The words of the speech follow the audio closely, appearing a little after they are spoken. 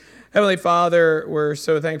Heavenly Father, we're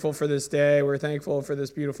so thankful for this day. We're thankful for this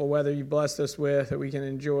beautiful weather you blessed us with, that we can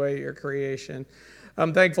enjoy your creation.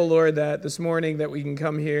 I'm thankful, Lord, that this morning that we can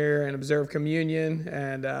come here and observe communion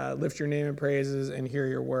and lift your name in praises and hear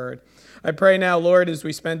your word. I pray now, Lord, as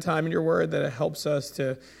we spend time in your word, that it helps us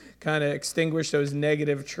to kind of extinguish those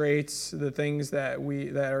negative traits, the things that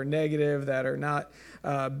are negative, that are not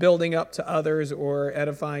building up to others or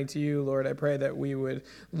edifying to you. Lord, I pray that we would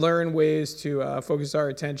learn ways to focus our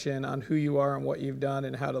attention on who you are and what you've done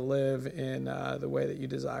and how to live in the way that you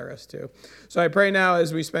desire us to. So I pray now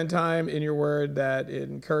as we spend time in your word that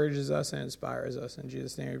it encourages us and inspires us. In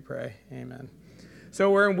Jesus' name we pray. Amen. So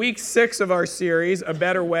we're in week 6 of our series, A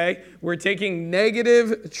Better Way. We're taking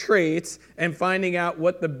negative traits and finding out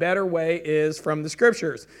what the better way is from the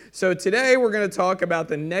scriptures. So today we're going to talk about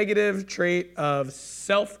the negative trait of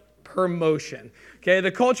self-promotion. Okay,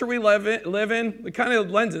 the culture we live in, it kind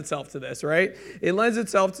of lends itself to this, right? It lends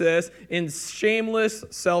itself to this in shameless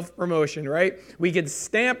self-promotion, right? We can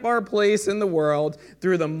stamp our place in the world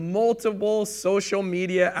through the multiple social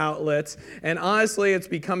media outlets, and honestly, it's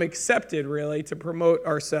become accepted, really, to promote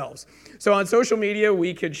ourselves. So on social media,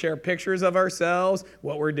 we could share pictures of ourselves,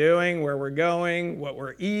 what we're doing, where we're going, what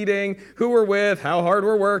we're eating, who we're with, how hard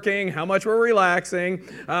we're working, how much we're relaxing,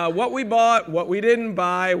 what we bought, what we didn't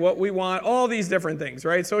buy, what we want, all these different things,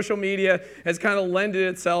 right? Social media has kind of lended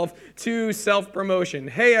itself to self-promotion.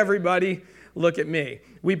 Hey, everybody, look at me.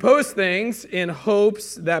 We post things in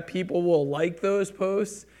hopes that people will like those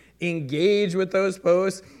posts, engage with those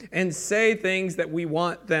posts, and say things that we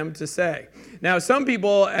want them to say. Now, some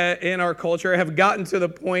people in our culture have gotten to the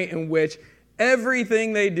point in which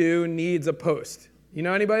everything they do needs a post. You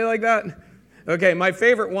know anybody like that? Okay, my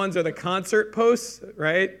favorite ones are the concert posts,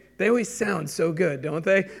 right? They always sound so good, don't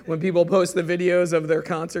they? When people post the videos of their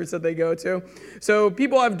concerts that they go to. So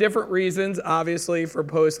people have different reasons, obviously, for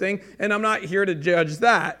posting, and I'm not here to judge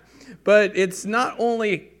that. But it's not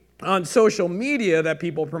only on social media that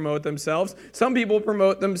people promote themselves. Some people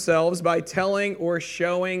promote themselves by telling or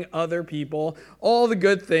showing other people all the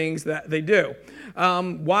good things that they do.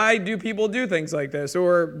 Why do people do things like this?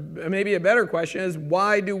 Or maybe a better question is,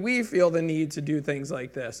 why do we feel the need to do things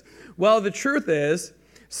like this? Well, the truth is,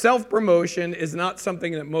 self-promotion is not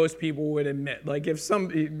something that most people would admit. Like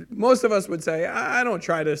most of us would say, I don't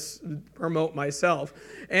try to promote myself.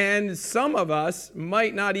 And some of us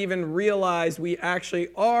might not even realize we actually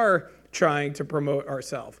are trying to promote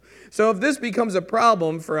ourselves. So if this becomes a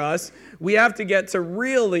problem for us, we have to get to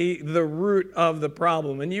really the root of the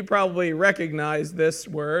problem. And you probably recognize this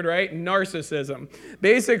word, right? Narcissism.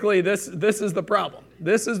 Basically, this is the problem.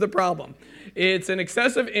 This is the problem. It's an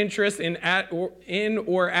excessive interest in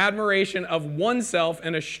or admiration of oneself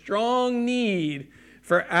and a strong need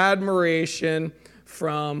for admiration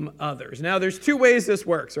from others. Now, there's 2 ways this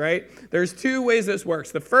works, right? There's 2 ways this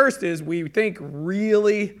works. The first is we think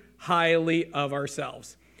really highly of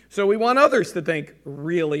ourselves. So we want others to think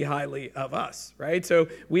really highly of us, right? So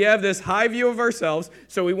we have this high view of ourselves,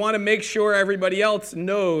 so we want to make sure everybody else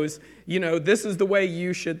knows, this is the way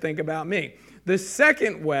you should think about me. The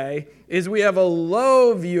second way is we have a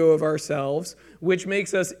low view of ourselves, which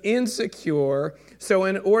makes us insecure. So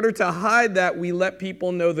in order to hide that, we let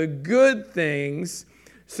people know the good things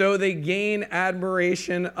so they gain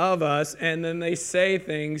admiration of us, and then they say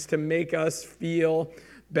things to make us feel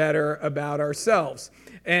better about ourselves.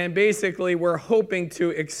 And basically, we're hoping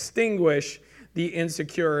to extinguish the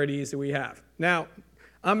insecurities that we have. Now,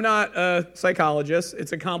 I'm not a psychologist.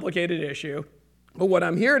 It's a complicated issue. But what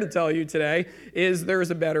I'm here to tell you today is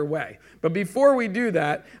there's a better way. But before we do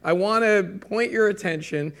that, I want to point your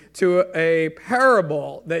attention to a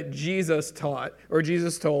parable that Jesus taught, or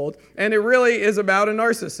Jesus told, and it really is about a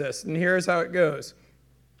narcissist. And here's how it goes.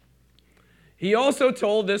 He also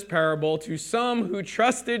told this parable to some who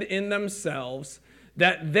trusted in themselves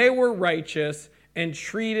that they were righteous and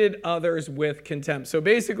treated others with contempt. So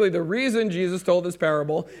basically, the reason Jesus told this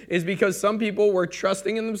parable is because some people were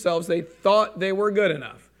trusting in themselves. They thought they were good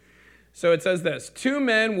enough. So it says this: 2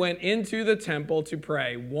 men went into the temple to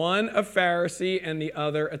pray, one a Pharisee and the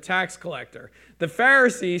other a tax collector. The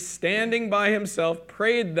Pharisee, standing by himself,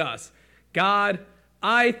 prayed thus: God,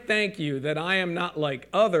 I thank you that I am not like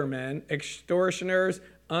other men, extortioners,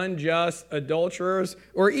 unjust, adulterers,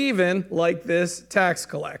 or even like this tax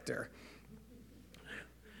collector.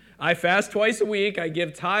 I fast twice a week, I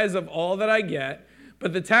give tithes of all that I get.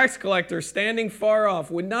 But the tax collector, standing far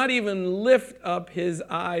off, would not even lift up his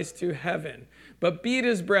eyes to heaven, but beat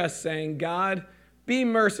his breast, saying, God, be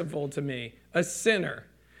merciful to me, a sinner.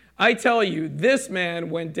 I tell you, this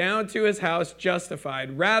man went down to his house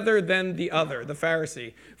justified rather than the other, the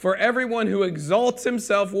Pharisee. For everyone who exalts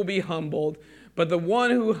himself will be humbled, but the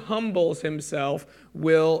one who humbles himself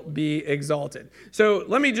will be exalted. So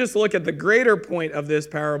let me just look at the greater point of this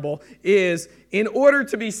parable is, in order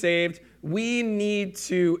to be saved, we need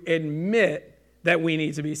to admit that we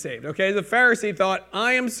need to be saved. Okay, the Pharisee thought,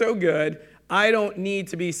 I am so good, I don't need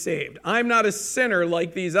to be saved. I'm not a sinner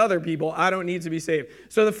like these other people. I don't need to be saved.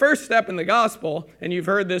 So the first step in the gospel, and you've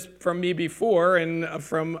heard this from me before and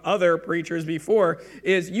from other preachers before,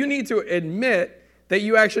 is you need to admit that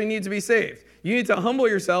you actually need to be saved. You need to humble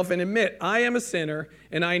yourself and admit, I am a sinner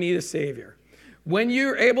and I need a Savior. When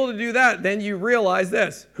you're able to do that, then you realize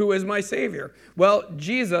this: who is my Savior? Well,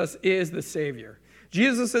 Jesus is the Savior.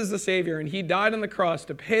 Jesus is the Savior, and he died on the cross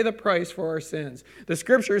to pay the price for our sins. The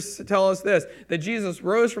scriptures tell us this, that Jesus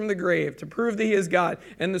rose from the grave to prove that he is God.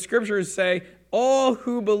 And the scriptures say, all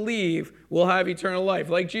who believe will have eternal life.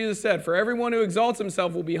 Like Jesus said, for everyone who exalts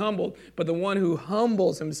himself will be humbled, but the one who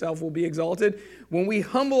humbles himself will be exalted. When we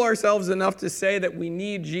humble ourselves enough to say that we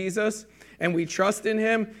need Jesus and we trust in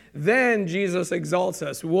him, then Jesus exalts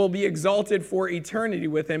us. We'll be exalted for eternity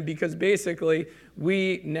with him because basically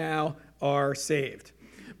we now are saved.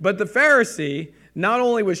 But the Pharisee not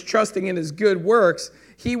only was trusting in his good works,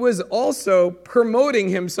 he was also promoting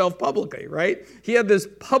himself publicly, right? He had this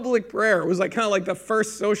public prayer. It was like kind of like the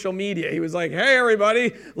first social media. He was like, hey,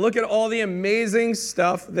 everybody, look at all the amazing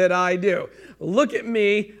stuff that I do. Look at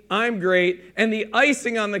me, I'm great. And the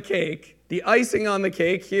icing on the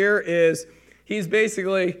cake here is he's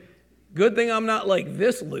basically, good thing I'm not like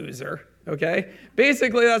this loser. Okay?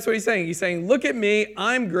 Basically, that's what he's saying. He's saying, look at me,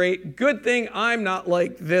 I'm great. Good thing I'm not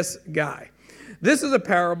like this guy. This is a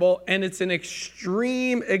parable, and it's an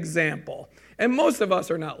extreme example. And most of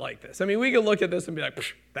us are not like this. I mean, we can look at this and be like,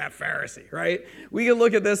 that Pharisee, right? We can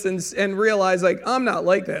look at this and realize, like, I'm not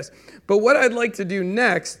like this. But what I'd like to do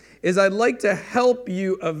next is I'd like to help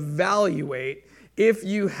you evaluate if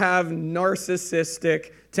you have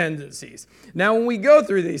narcissistic tendencies. Now, when we go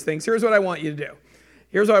through these things, here's what I want you to do.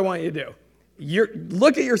 Here's what I want you to do.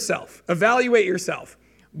 Look at yourself. Evaluate yourself.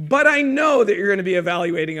 But I know that you're going to be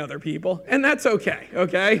evaluating other people, and that's okay,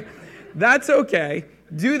 okay? That's okay.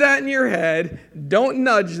 Do that in your head. Don't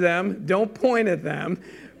nudge them. Don't point at them.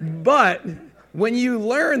 But when you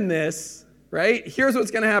learn this, right, here's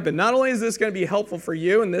what's going to happen. Not only is this going to be helpful for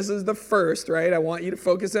you, and this is the first, right? I want you to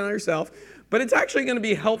focus in on yourself, but it's actually going to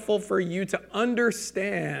be helpful for you to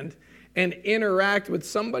understand and interact with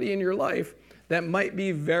somebody in your life that might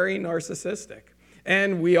be very narcissistic.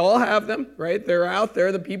 And we all have them, right? They're out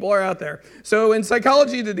there. The people are out there. So in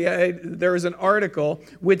Psychology Today, there is an article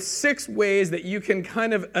with 6 ways that you can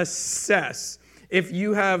kind of assess if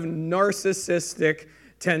you have narcissistic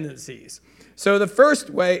tendencies. So the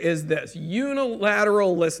first way is this: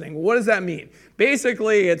 unilateral listening. What does that mean?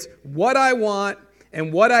 Basically, it's what I want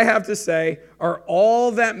and what I have to say are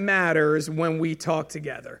all that matters when we talk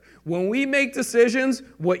together. When we make decisions,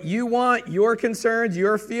 what you want, your concerns,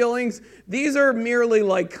 your feelings, these are merely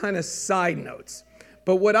like kind of side notes.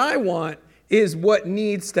 But what I want is what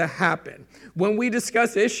needs to happen. When we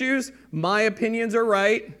discuss issues, my opinions are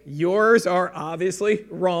right, yours are obviously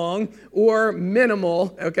wrong or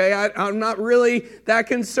minimal, okay? I'm not really that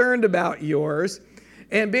concerned about yours.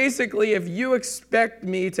 And basically, if you expect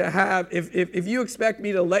me to have, if you expect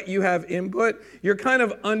me to let you have input, you're kind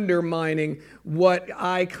of undermining what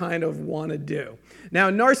I kind of want to do. Now,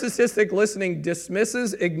 narcissistic listening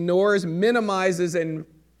dismisses, ignores, minimizes, and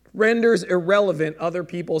renders irrelevant other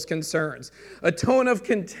people's concerns. A tone of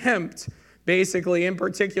contempt, basically, in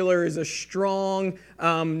particular, is a strong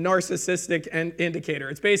narcissistic indicator.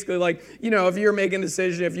 It's basically like, if you're making a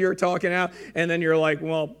decision, if you're talking out, and then you're like,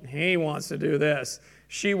 well, he wants to do this.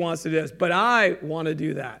 She wants to do this, but I want to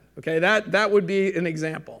do that. Okay, that would be an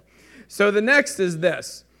example. So the next is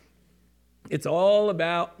this. It's all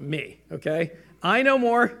about me, okay? I know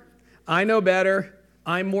more. I know better.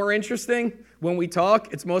 I'm more interesting. When we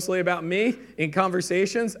talk, it's mostly about me. In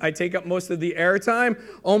conversations, I take up most of the airtime.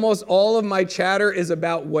 Almost all of my chatter is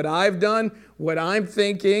about what I've done, what I'm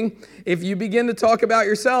thinking. If you begin to talk about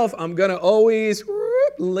yourself, I'm going to always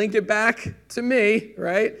link it back to me,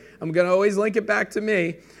 right? I'm going to always link it back to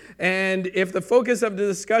me. And if the focus of the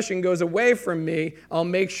discussion goes away from me, I'll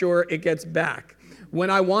make sure it gets back.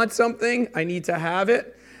 When I want something, I need to have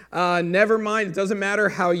it. Never mind, it doesn't matter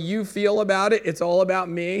how you feel about it. It's all about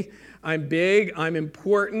me. I'm big, I'm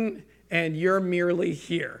important, and you're merely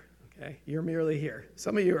here. Okay, you're merely here.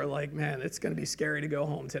 Some of you are like, man, it's going to be scary to go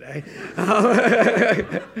home today.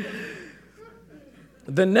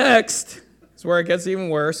 The next is where it gets even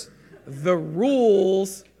worse. The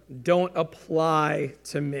rules don't apply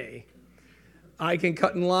to me. I can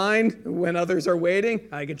cut in line when others are waiting.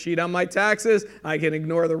 I can cheat on my taxes. I can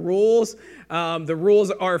ignore the rules. The rules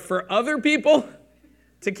are for other people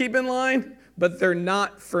to keep in line, but they're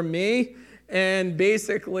not for me. And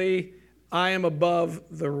basically, I am above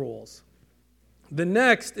the rules. The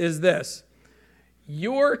next is this.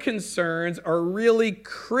 Your concerns are really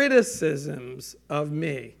criticisms of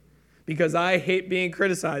me, because I hate being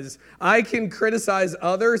criticized. I can criticize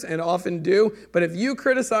others and often do, but if you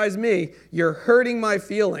criticize me, you're hurting my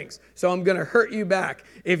feelings, so I'm going to hurt you back.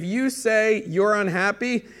 If you say you're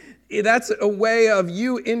unhappy, that's a way of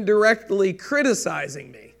you indirectly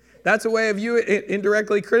criticizing me. That's a way of you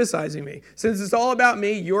indirectly criticizing me. Since it's all about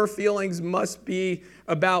me, your feelings must be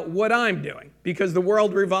about what I'm doing, because the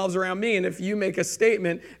world revolves around me. And if you make a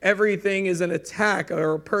statement, everything is an attack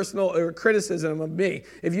or a personal or criticism of me.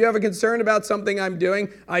 If you have a concern about something I'm doing,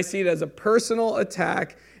 I see it as a personal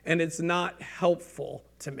attack, and it's not helpful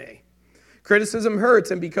to me. Criticism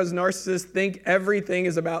hurts, and because narcissists think everything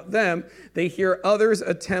is about them, they hear others'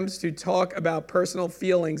 attempts to talk about personal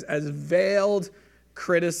feelings as veiled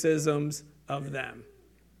criticisms of them.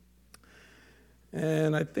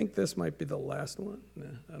 And I think this might be the last one.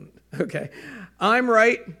 Okay. I'm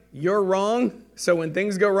right, you're wrong. So when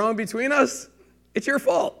things go wrong between us, it's your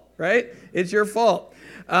fault, right? It's your fault.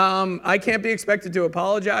 I can't be expected to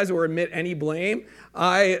apologize or admit any blame.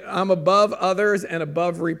 I'm above others and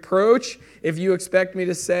above reproach. If you expect me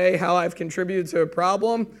to say how I've contributed to a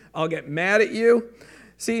problem, I'll get mad at you.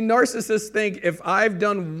 See, narcissists think if I've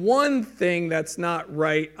done one thing that's not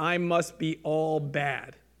right, I must be all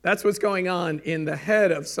bad. That's what's going on in the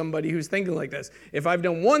head of somebody who's thinking like this. If I've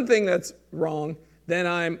done one thing that's wrong, then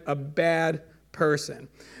I'm a bad person,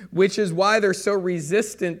 which is why they're so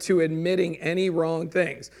resistant to admitting any wrong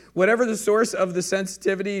things. Whatever the source of the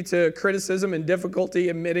sensitivity to criticism and difficulty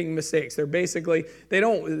admitting mistakes,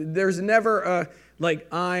 there's never a, like,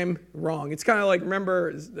 I'm wrong. It's kind of like,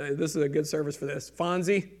 remember, this is a good service for this,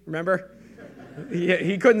 Fonzie, remember?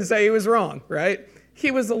 He couldn't say he was wrong, right? He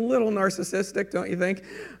was a little narcissistic, don't you think?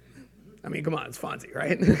 I mean, come on, it's Fonzie,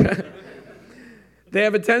 right? They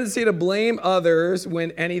have a tendency to blame others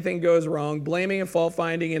when anything goes wrong. Blaming and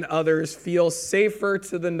fault-finding in others feels safer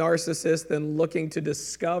to the narcissist than looking to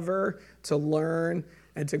discover, to learn,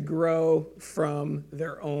 and to grow from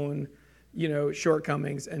their own,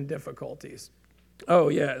 shortcomings and difficulties. Oh,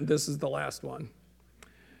 yeah, this is the last one.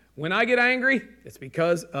 When I get angry, it's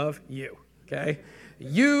because of you, okay?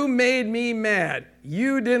 You made me mad.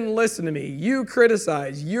 You didn't listen to me. You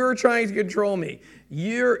criticized. You're trying to control me.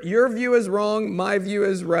 Your view is wrong. My view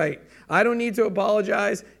is right. I don't need to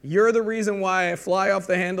apologize. You're the reason why I fly off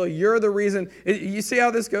the handle. You're the reason. You see how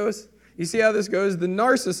this goes? You see how this goes? The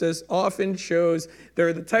narcissist often shows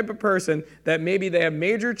they're the type of person that maybe they have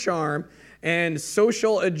major charm and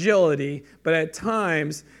social agility, but at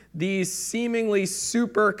times these seemingly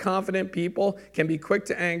super confident people can be quick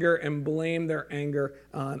to anger and blame their anger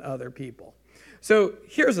on other people. So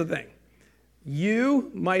here's the thing.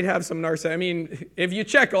 You might have some narcissism. I mean, if you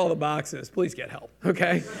check all the boxes, please get help,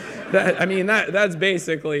 okay? That's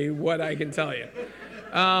basically what I can tell you.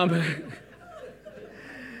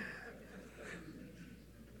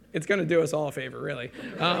 It's going to do us all a favor, really.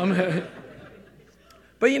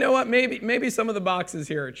 But you know what? Maybe some of the boxes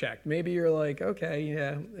here are checked. Maybe you're like, okay,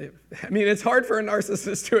 yeah. It's hard for a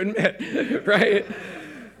narcissist to admit, right?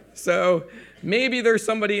 So maybe there's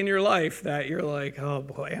somebody in your life that you're like, oh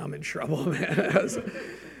boy, I'm in trouble, man.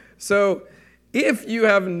 So if you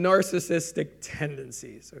have narcissistic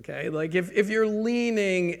tendencies, okay, like if you're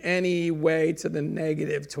leaning any way to the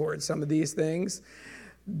negative towards some of these things,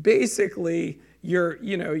 basically you're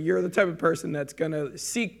the type of person that's going to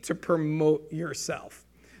seek to promote yourself.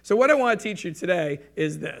 So what I want to teach you today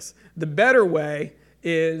is this. The better way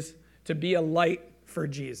is to be a light for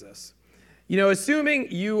Jesus. Assuming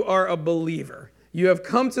you are a believer, you have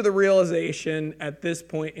come to the realization at this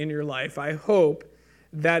point in your life, I hope,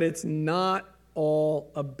 that it's not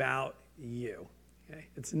all about you. Okay?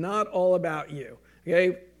 It's not all about you.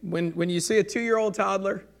 Okay? When you see a 2-year-old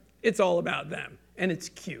toddler, it's all about them. And it's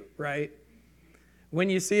cute, right? When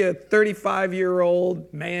you see a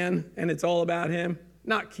 35-year-old man and it's all about him,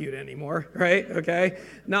 not cute anymore, right? Okay?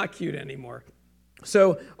 Not cute anymore.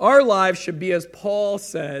 So our lives should be, as Paul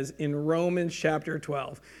says in Romans chapter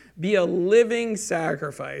 12, be a living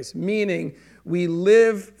sacrifice, meaning we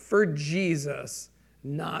live for Jesus,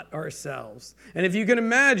 not ourselves. And if you can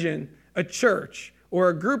imagine a church or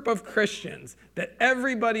a group of Christians that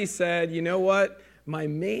everybody said, you know what? My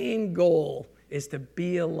main goal is to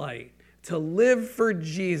be a light, to live for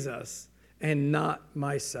Jesus and not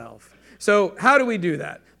myself. So how do we do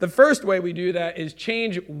that? The first way we do that is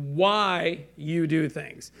change why you do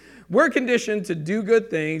things. We're conditioned to do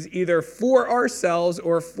good things either for ourselves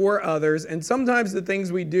or for others, and sometimes the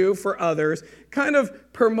things we do for others kind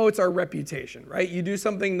of promotes our reputation, right? You do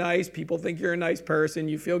something nice, people think you're a nice person,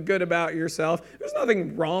 you feel good about yourself. There's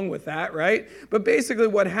nothing wrong with that, right? But basically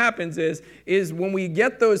what happens is when we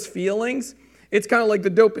get those feelings, it's kind of like the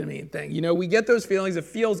dopamine thing. You know, we get those feelings, it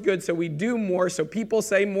feels good, so we do more, so people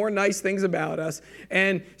say more nice things about us.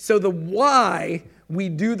 And so the why we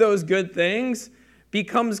do those good things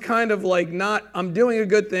becomes kind of like not, I'm doing a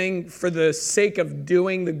good thing for the sake of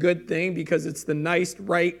doing the good thing because it's the nice,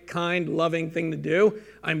 right, kind, loving thing to do.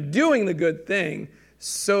 I'm doing the good thing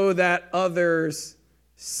so that others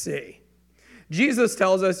see. Jesus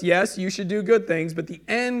tells us, yes, you should do good things, but the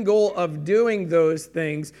end goal of doing those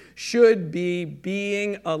things should be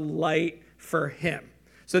being a light for him.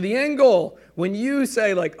 So the end goal, when you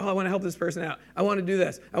say like, oh, I want to help this person out, I want to do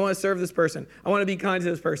this, I want to serve this person, I want to be kind to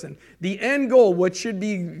this person, the end goal, what should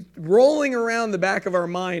be rolling around the back of our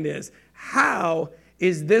mind is, how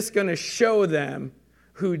is this going to show them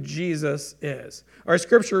who Jesus is? Our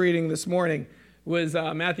scripture reading this morning was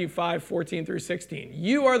Matthew 5:14 through 16.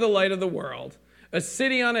 You are the light of the world. A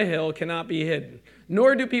city on a hill cannot be hidden.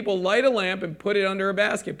 Nor do people light a lamp and put it under a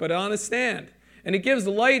basket, but on a stand. And it gives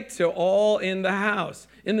light to all in the house.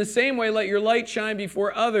 In the same way, let your light shine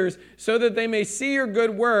before others so that they may see your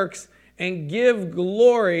good works and give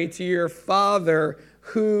glory to your Father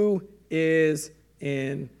who is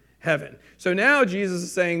in heaven. So now Jesus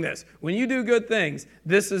is saying this. When you do good things,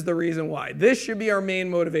 this is the reason why. This should be our main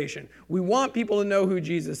motivation. We want people to know who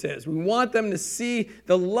Jesus is. We want them to see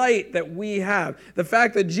the light that we have. The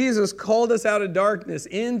fact that Jesus called us out of darkness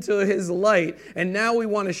into his light, and now we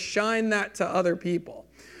want to shine that to other people.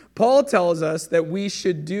 Paul tells us that we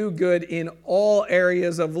should do good in all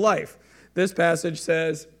areas of life. This passage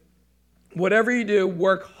says, whatever you do,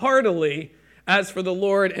 work heartily as for the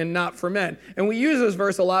Lord and not for men. And we use this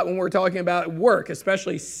verse a lot when we're talking about work,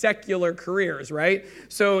 especially secular careers, right?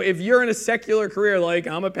 So if you're in a secular career, like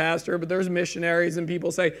I'm a pastor, but there's missionaries and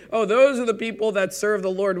people say, oh, those are the people that serve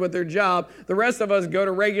the Lord with their job. The rest of us go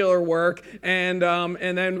to regular work and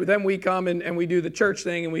then we come and we do the church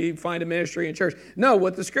thing and we find a ministry in church. No,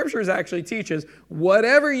 what the scriptures actually teach is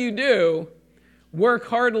whatever you do, work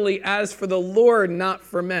heartily as for the Lord, not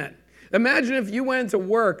for men. Imagine if you went to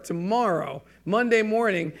work tomorrow, Monday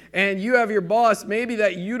morning, and you have your boss maybe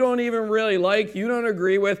that you don't even really like, you don't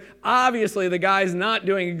agree with. Obviously, the guy's not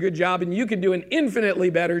doing a good job, and you could do an infinitely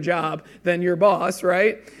better job than your boss,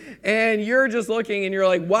 right? And you're just looking and you're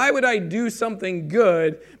like, why would I do something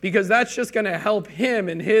good? Because that's just going to help him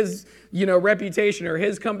and his, reputation or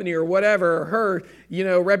his company or whatever, or her,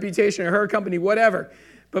 reputation or her company, whatever.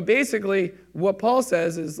 But basically, what Paul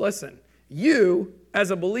says is, listen, you, as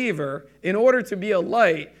a believer, in order to be a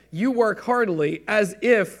light, you work heartily as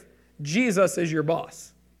if Jesus is your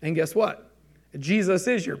boss. And guess what? Jesus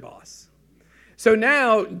is your boss. So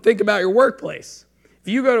now think about your workplace. If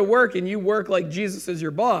you go to work and you work like Jesus is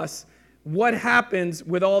your boss, what happens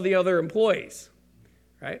with all the other employees,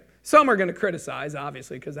 right? Some are going to criticize,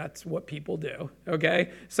 obviously, because that's what people do,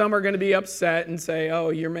 okay? Some are going to be upset and say,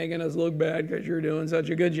 oh, you're making us look bad because you're doing such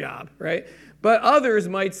a good job, right? But others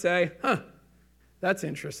might say, that's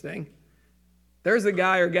interesting. There's a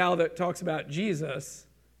guy or gal that talks about Jesus,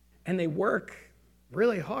 and they work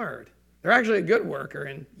really hard. They're actually a good worker,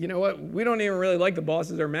 and you know what? We don't even really like the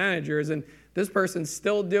bosses or managers, and this person's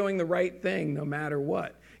still doing the right thing no matter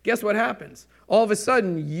what. Guess what happens? All of a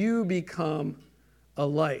sudden, you become a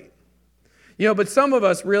light. But some of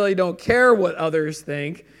us really don't care what others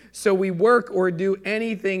think, so we work or do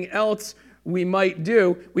anything else we might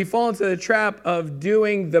do. We fall into the trap of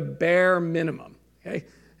doing the bare minimum. Okay?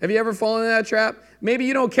 Have you ever fallen in that trap? Maybe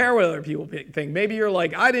you don't care what other people think. Maybe you're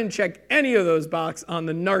like, I didn't check any of those boxes on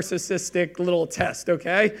the narcissistic little test,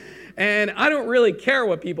 okay? And I don't really care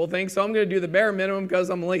what people think, so I'm going to do the bare minimum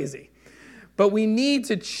because I'm lazy. But we need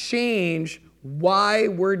to change why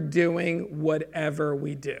we're doing whatever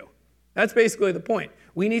we do. That's basically the point.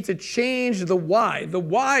 We need to change the why. The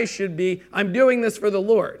why should be, I'm doing this for the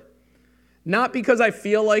Lord. Not because I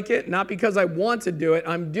feel like it, not because I want to do it.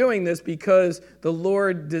 I'm doing this because the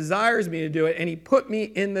Lord desires me to do it, and he put me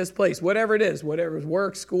in this place, whatever it is, whatever it's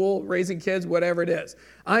work, school, raising kids, whatever it is.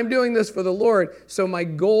 I'm doing this for the Lord, so my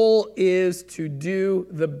goal is to do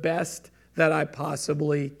the best that I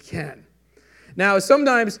possibly can. Now,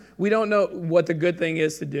 sometimes we don't know what the good thing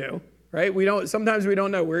is to do, right? Sometimes we don't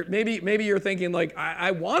know. Maybe you're thinking like, I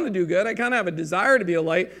want to do good. I kind of have a desire to be a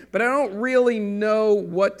light, but I don't really know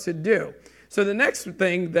what to do. So the next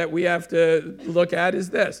thing that we have to look at is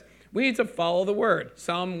this. We need to follow the word.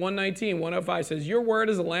 Psalm 119, 105 says, your word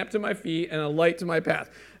is a lamp to my feet and a light to my path.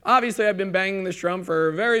 Obviously, I've been banging this drum for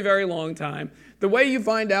a very, very long time. The way you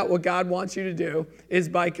find out what God wants you to do is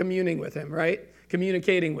by communing with him, right?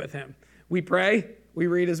 Communicating with him. We pray, we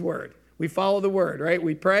read his word. We follow the word, right?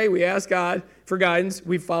 We pray, we ask God for guidance,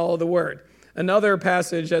 we follow the word. Another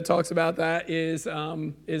passage that talks about that is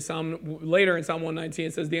later in Psalm 119.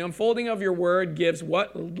 It says, the unfolding of your word gives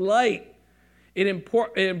what? Light. It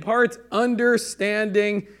imparts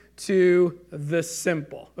understanding to the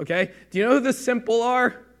simple, okay? Do you know who the simple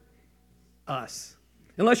are? Us.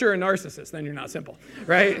 Unless you're a narcissist, then you're not simple,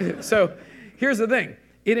 right? So here's the thing.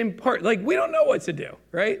 We don't know what to do,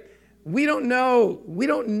 right? We don't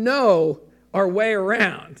know our way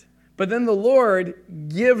around. But then the Lord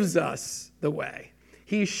gives us the way.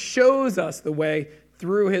 He shows us the way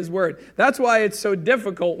through his word. That's why it's so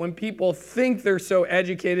difficult when people think they're so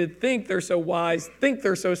educated, think they're so wise, think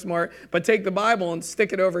they're so smart, but take the Bible and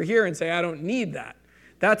stick it over here and say, I don't need that.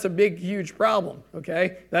 That's a big, huge problem,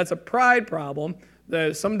 okay? That's a pride problem.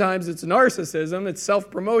 Sometimes it's narcissism, it's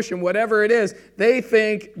self-promotion, whatever it is. They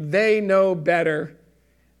think they know better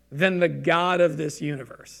than the God of this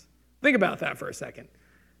universe. Think about that for a second.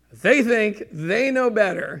 They think they know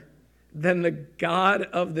better than the God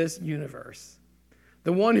of this universe.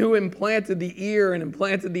 The one who implanted the ear and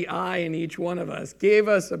implanted the eye in each one of us, gave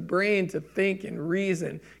us a brain to think and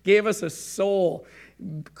reason, gave us a soul,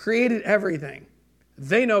 created everything.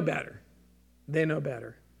 They know better. They know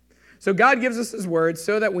better. So God gives us his word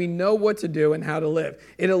so that we know what to do and how to live.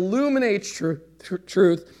 It illuminates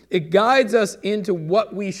truth. It guides us into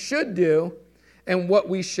what we should do and what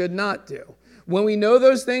we should not do. When we know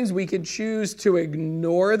those things, we can choose to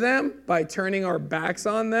ignore them by turning our backs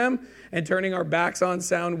on them and turning our backs on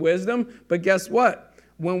sound wisdom. But guess what?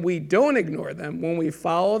 When we don't ignore them, when we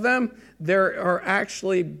follow them, there are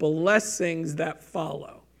actually blessings that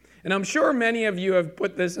follow. And I'm sure many of you have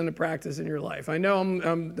put this into practice in your life. I know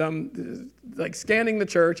I'm like scanning the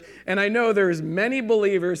church, and I know there's many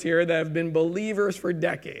believers here that have been believers for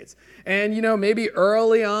decades. And, maybe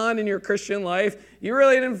early on in your Christian life, you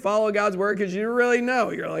really didn't follow God's word because you didn't really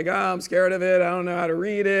know. You're like, I'm scared of it. I don't know how to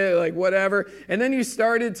read it, like whatever. And then you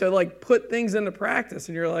started to put things into practice,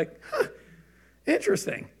 and you're like,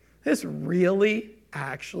 interesting. This really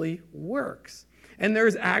actually works. And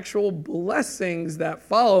there's actual blessings that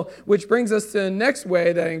follow, which brings us to the next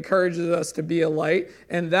way that encourages us to be a light,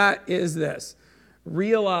 and that is this.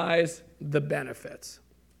 Realize the benefits.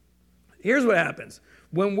 Here's what happens.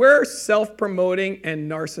 When we're self-promoting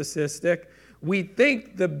and narcissistic, we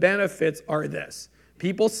think the benefits are this.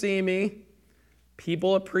 People see me,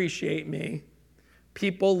 people appreciate me,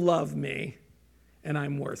 people love me, and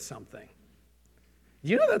I'm worth something.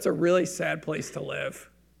 You know that's a really sad place to live?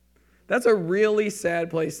 That's a really sad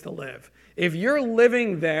place to live. If you're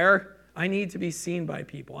living there, I need to be seen by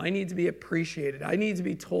people. I need to be appreciated. I need to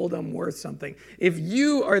be told I'm worth something. If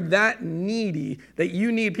you are that needy that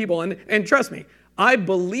you need people, and trust me, I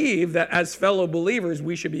believe that as fellow believers,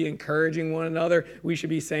 we should be encouraging one another. We should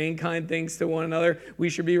be saying kind things to one another. We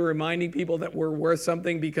should be reminding people that we're worth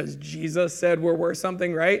something because Jesus said we're worth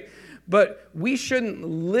something, right? But we shouldn't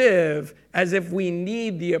live as if we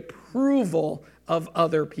need the approval of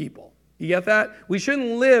other people. You get that? We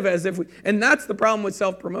shouldn't live as if and that's the problem with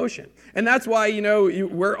self-promotion. And that's why,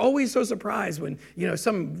 we're always so surprised when,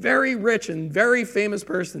 some very rich and very famous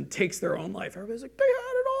person takes their own life. Everybody's like, they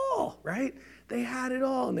had it all, right? They had it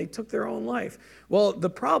all and they took their own life. Well, the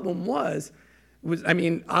problem was,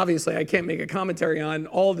 obviously I can't make a commentary on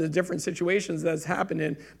all the different situations that's happened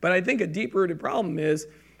in, but I think a deep-rooted problem is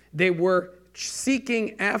they were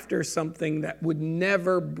seeking after something that would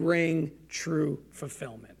never bring true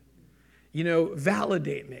fulfillment.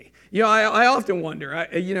 Validate me. I often wonder,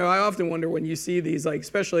 I often wonder when you see these,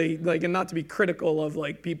 especially, and not to be critical of,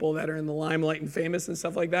 people that are in the limelight and famous and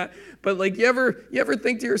stuff like that, but, you ever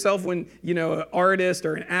think to yourself when, an artist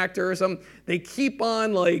or an actor or something, they keep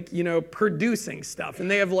on, producing stuff, and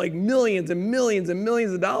they have, millions and millions and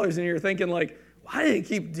millions of dollars, and you're thinking, why do they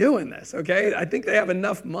keep doing this, okay? I think they have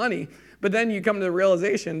enough money. But then you come to the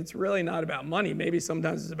realization it's really not about money. Maybe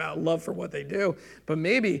sometimes it's about love for what they do. But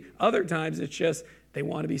maybe other times it's just they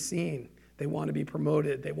want to be seen. They want to be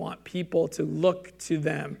promoted. They want people to look to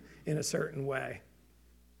them in a certain way.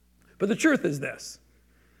 But the truth is this.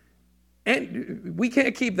 And we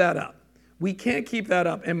can't keep that up. We can't keep that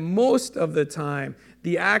up. And most of the time,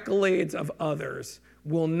 the accolades of others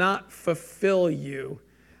will not fulfill you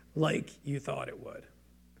like you thought it would.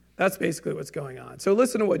 That's basically what's going on. So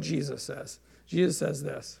listen to what Jesus says. Jesus says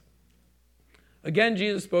this. Again,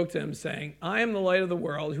 Jesus spoke to him, saying, I am the light of the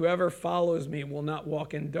world. Whoever follows me will not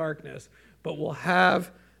walk in darkness, but will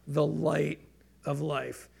have the light of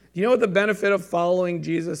life. Do you know what the benefit of following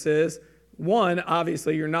Jesus is? One,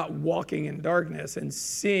 obviously, you're not walking in darkness and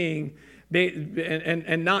seeing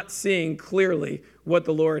and not seeing clearly what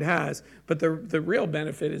the Lord has. But the real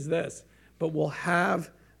benefit is this, but we'll have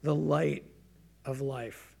the light of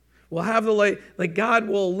life. We'll have the light, like God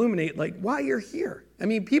will illuminate like why you're here. I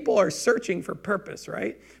mean, people are searching for purpose,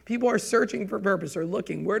 right? People are searching for purpose or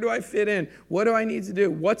looking, where do I fit in? What do I need to do?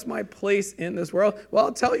 What's my place in this world? Well,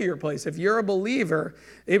 I'll tell you your place. If you're a believer,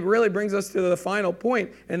 it really brings us to the final point,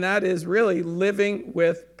 and that is really living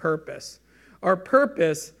with purpose. Our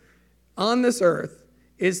purpose on this earth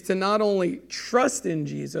is to not only trust in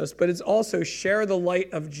Jesus, but it's also share the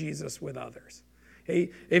light of Jesus with others.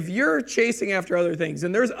 Okay? If you're chasing after other things,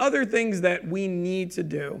 and there's other things that we need to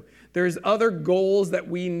do, there's other goals that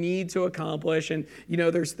we need to accomplish, and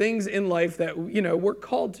there's things in life that we're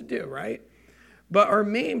called to do, right? But our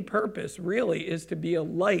main purpose really is to be a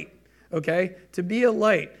light, okay? To be a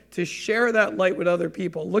light, to share that light with other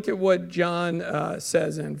people. Look at what John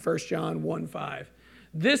says in 1 John 1:5.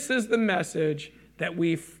 This is the message that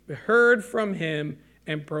we've heard from him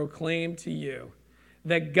and proclaimed to you,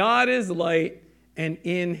 that God is light and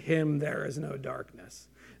in him there is no darkness.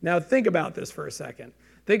 Now think about this for a second.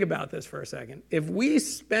 If we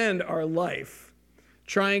spend our life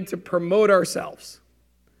trying to promote ourselves,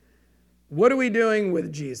 what are we doing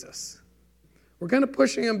with Jesus? We're kind of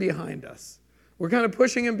pushing him behind us.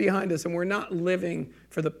 And we're not living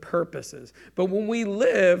for the purposes. But when we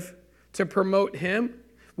live to promote him,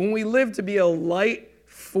 when we live to be a light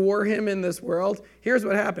for him in this world, here's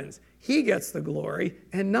what happens. He gets the glory,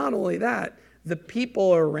 and not only that, the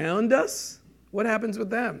people around us, what happens with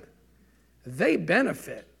them? They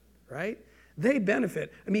benefit, right? They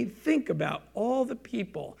benefit. I mean, think about all the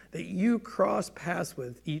people that you cross paths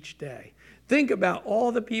with each day. Think about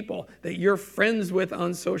all the people that you're friends with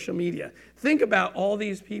on social media. Think about all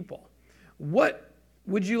these people. What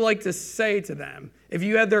would you like to say to them if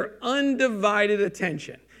you had their undivided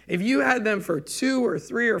attention? If you had them for 2 or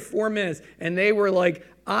 3 or 4 minutes and they were like,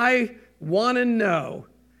 I want to know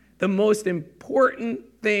the most important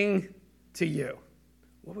thing to you,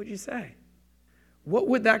 what would you say? What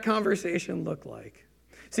would that conversation look like?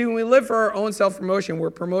 See, when we live for our own self-promotion,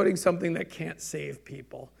 we're promoting something that can't save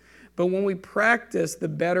people. But when we practice the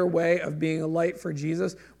better way of being a light for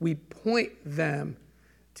Jesus, we point them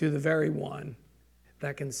to the very one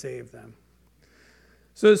that can save them.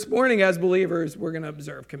 So this morning, as believers, we're going to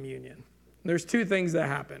observe communion. There's 2 things that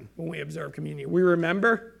happen when we observe communion. We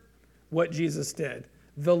remember what Jesus did,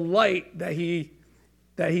 the light that he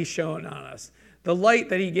shone on us, the light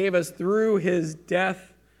that he gave us through his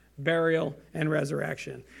death, burial, and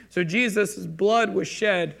resurrection. So Jesus' blood was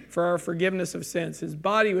shed for our forgiveness of sins. His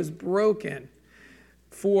body was broken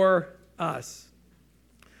for us.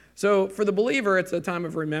 So for the believer, it's a time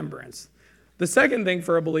of remembrance. The second thing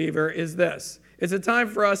for a believer is this. It's a time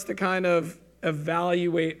for us to kind of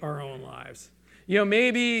evaluate our own lives.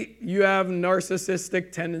 Maybe you have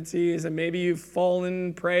narcissistic tendencies, and maybe you've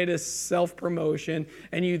fallen prey to self-promotion,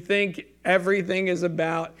 and you think everything is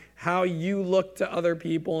about how you look to other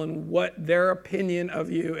people and what their opinion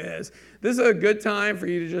of you is. This is a good time for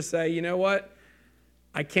you to just say, you know what?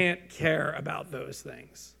 I can't care about those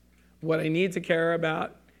things. What I need to care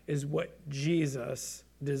about is what Jesus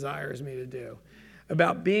desires me to do,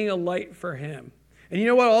 about being a light for him. And you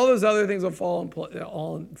know what? All those other things will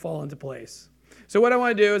fall into place. So what I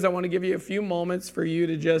want to do is I want to give you a few moments for you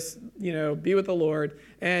to just, be with the Lord.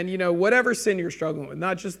 And, whatever sin you're struggling with,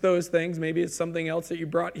 not just those things. Maybe it's something else that you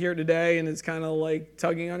brought here today and it's kind of like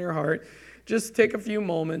tugging on your heart. Just take a few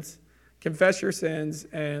moments, confess your sins,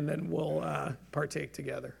 and then we'll partake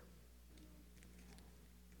together.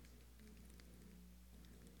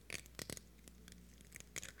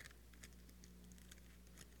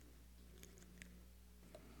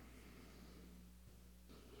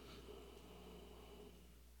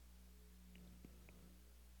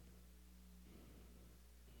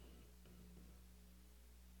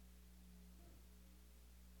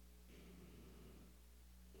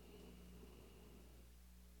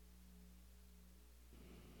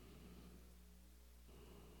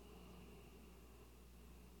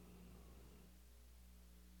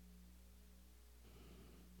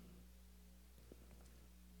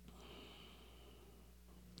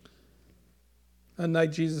 The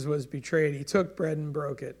night Jesus was betrayed, he took bread and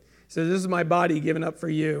broke it. He said, this is my body given up for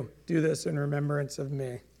you. Do this in remembrance of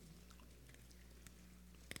me.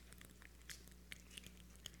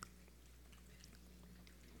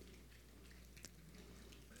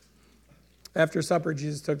 After supper,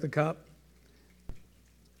 Jesus took the cup.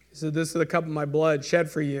 He said, "This is the cup of my blood shed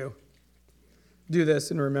for you. Do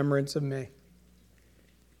this in remembrance of me."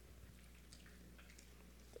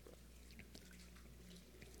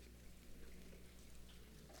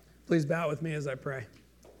 Please bow with me as I pray.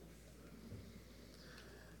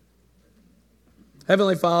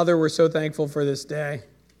 Heavenly Father, we're so thankful for this day.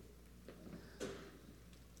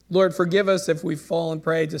 Lord, forgive us if we've fallen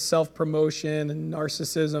prey to self-promotion and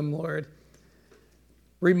narcissism, Lord.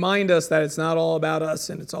 Remind us that it's not all about us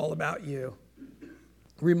and it's all about you.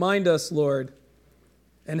 Remind us, Lord,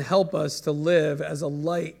 and help us to live as a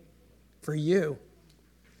light for you,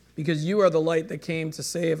 because you are the light that came to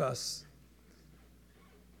save us.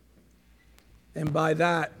 And by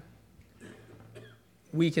that,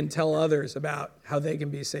 we can tell others about how they can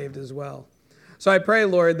be saved as well. So I pray,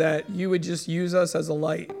 Lord, that you would just use us as a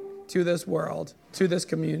light to this world, to this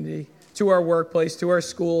community, to our workplace, to our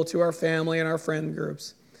school, to our family and our friend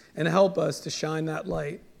groups, and help us to shine that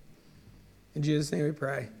light. In Jesus' name we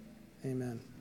pray. Amen.